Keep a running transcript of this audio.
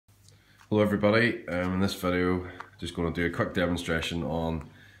Hello everybody, in this video just going to do a quick demonstration on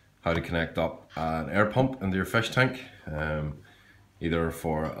how to connect up an air pump into your fish tank, either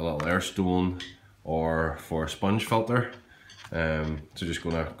for a little air stone or for a sponge filter. So just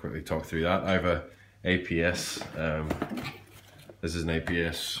going to quickly talk through that. I have a APS, this is an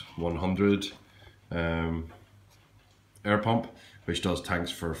APS 100 air pump which does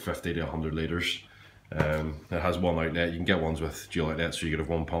tanks for 50 to 100 litres. It has one outlet. You can get ones with dual outlets, so you could have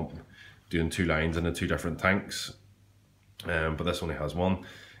one pump doing two lines into two different tanks, but this only has one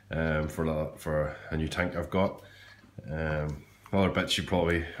for a new tank I've got. Other bits you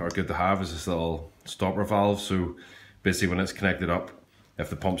probably are good to have is this little stopper valve. So basically when it's connected up, if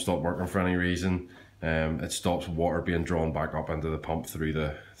the pump stopped working for any reason, it stops water being drawn back up into the pump through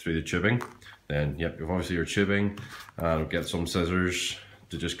the tubing. Then yep, you've obviously your tubing, and get some scissors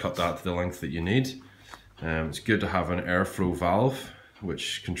to just cut that to the length that you need. It's good to have an airflow valve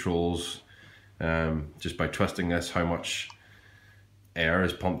which controls, just by twisting this, how much air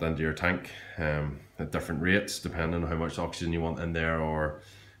is pumped into your tank at different rates depending on how much oxygen you want in there, or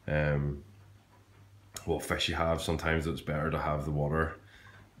what fish you have. Sometimes it's better to have the water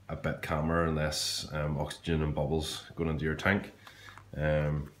a bit calmer and less oxygen and bubbles going into your tank.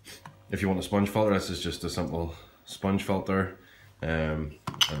 If you want a sponge filter, this is just a simple sponge filter, and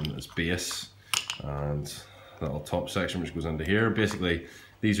it's base and little top section which goes into here. Basically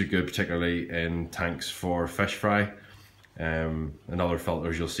these are good particularly in tanks for fish fry. In other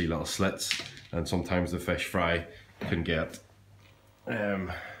filters you'll see little slits, and sometimes the fish fry can get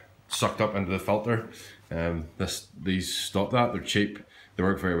sucked up into the filter. These stop that. They're cheap, they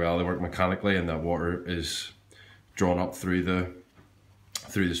work very well, they work mechanically, and that water is drawn up through the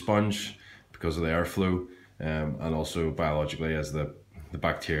sponge because of the airflow, and also biologically as the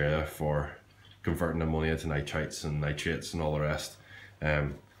bacteria for converting ammonia to nitrites and nitrates and all the rest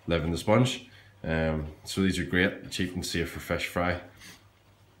live in the sponge. So these are great, cheap and safe for fish fry,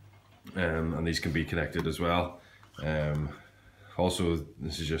 and these can be connected as well. Also,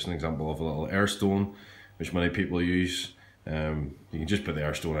 this is just an example of a little air stone which many people use. You can just put the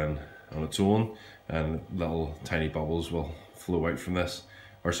air stone in on its own and little tiny bubbles will flow out from this,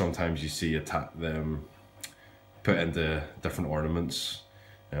 or sometimes you see them put into different ornaments,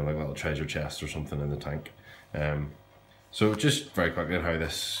 like little treasure chests or something in the tank. So just very quickly on how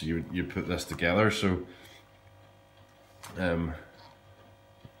you put this together. So you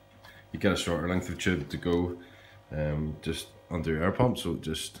get a shorter length of tube to go just under your air pump. So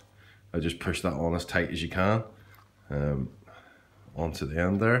I just push that on as tight as you can onto the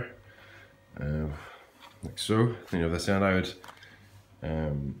end there, like so. Then you have this end. I would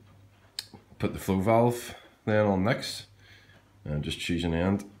put the flow valve then on next, and just choose an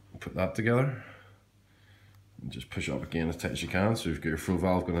end, put that together, and just push it up again as tight as you can. So you've got your flow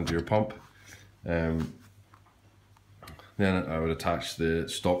valve going into your pump. Then I would attach the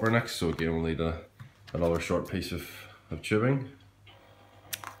stopper next. So again we'll need another short piece of tubing,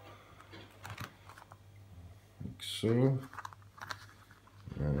 like so.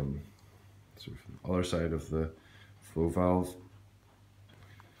 So from the other side of the flow valve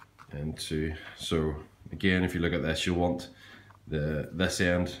into, so again if you look at this, you'll want this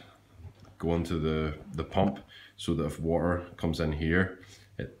end going to the pump, so that if water comes in here,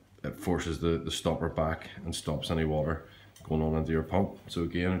 it forces the stopper back and stops any water going on into your pump. So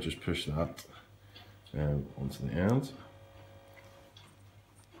again, I just push that onto the end.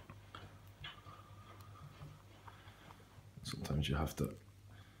 Sometimes you have to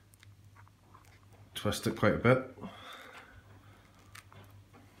twist it quite a bit.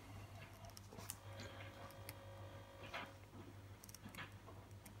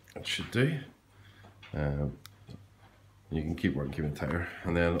 It should do. You can keep working, keep it tighter,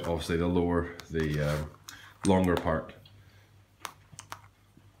 and then obviously the longer part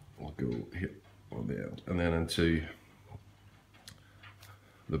will go here on the end, and then into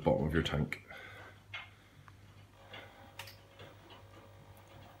the bottom of your tank.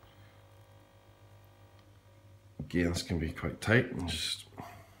 Again, this can be quite tight, and just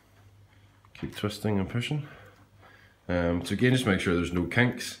keep twisting and pushing. So again, just make sure there's no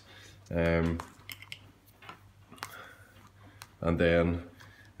kinks. And then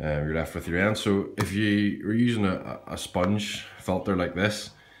you're left with your end. So if you are using a sponge filter like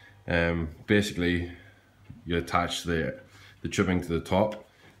this, basically you attach the tubing to the top,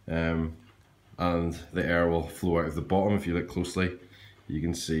 and the air will flow out of the bottom. If you look closely, you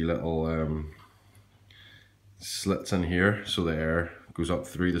can see little slits in here, so the air goes up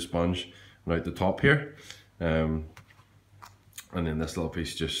through the sponge and out the top here. And then this little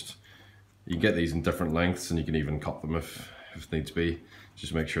piece, you can get these in different lengths, and you can even cut them if needs be.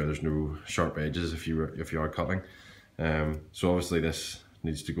 just make sure there's no sharp edges if you are cutting. So obviously this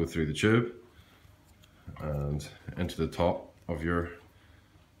needs to go through the tube and into the top of your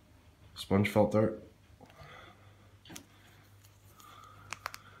sponge filter,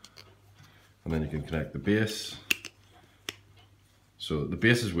 and then you can connect the base. So the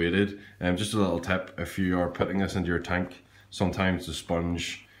base is weighted. Just a little tip, if you are putting this into your tank, sometimes the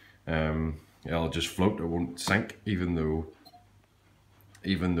sponge it'll just float, it won't sink, even though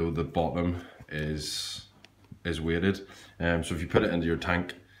the bottom is weighted. So if you put it into your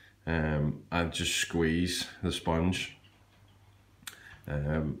tank and just squeeze the sponge,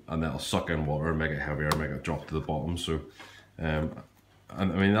 and that'll suck in water and make it heavier, make it drop to the bottom. So and I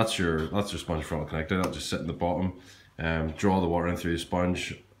mean that's your sponge throttle connector. That'll just sit in the bottom, draw the water in through the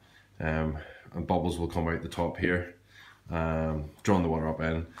sponge, and bubbles will come out the top here, drawing the water up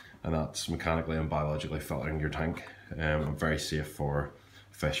in, and that's mechanically and biologically filtering your tank. Very safe for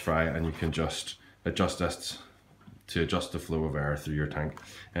fish fry, and you can just adjust this to adjust the flow of air through your tank.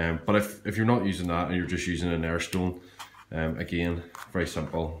 But if you're not using that and you're just using an air stone, again, very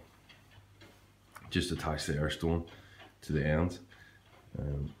simple, just attach the air stone to the end.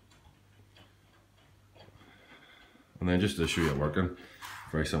 And then just to show you it working,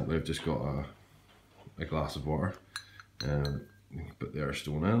 very simply, I've just got a glass of water, and you can put the air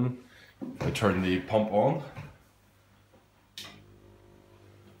stone in. I turn the pump on.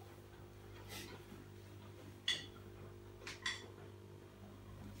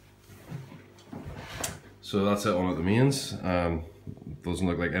 So that's it on at the mains. Doesn't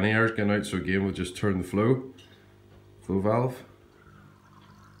look like any air is getting out, so again we'll just turn the flow valve,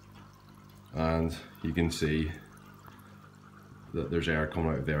 and you can see that there's air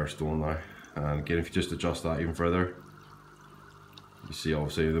coming out of the air stone now. And again, if you just adjust that even further, you see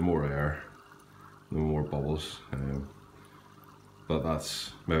obviously the more air, the more bubbles. But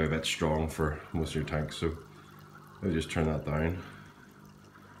that's maybe a bit strong for most of your tanks, so I'll just turn that down.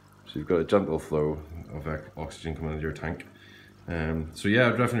 So you've got a gentle flow of oxygen coming into your tank. So yeah,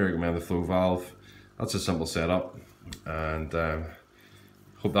 I'd definitely recommend the flow valve. That's a simple setup, and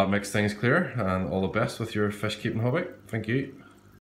hope that makes things clear, and all the best with your fish keeping hobby. Thank you.